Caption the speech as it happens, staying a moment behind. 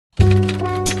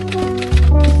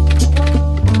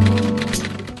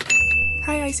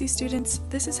IC students,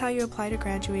 this is how you apply to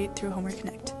graduate through Homework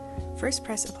Connect. First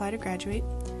press Apply to Graduate,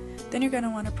 then you're going to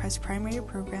want to press Primary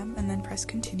Program and then press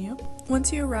Continue.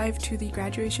 Once you arrive to the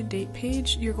graduation date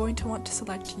page, you're going to want to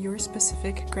select your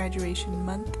specific graduation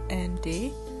month and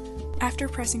day. After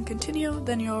pressing Continue,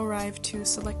 then you'll arrive to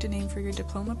select a name for your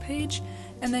diploma page,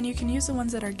 and then you can use the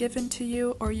ones that are given to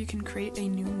you, or you can create a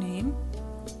new name.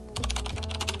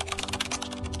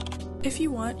 If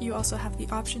you want, you also have the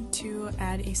option to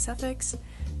add a suffix,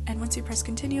 and once you press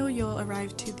Continue, you'll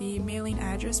arrive to the mailing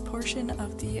address portion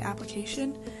of the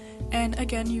application, and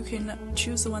again, you can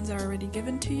choose the ones that are already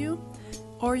given to you,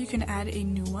 or you can add a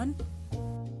new one.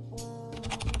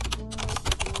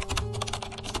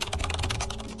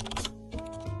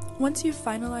 Once you've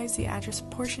finalized the address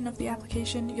portion of the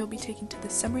application, you'll be taken to the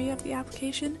summary of the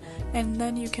application, and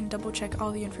then you can double check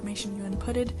all the information you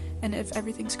inputted, and if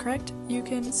everything's correct, you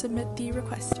can submit the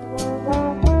request.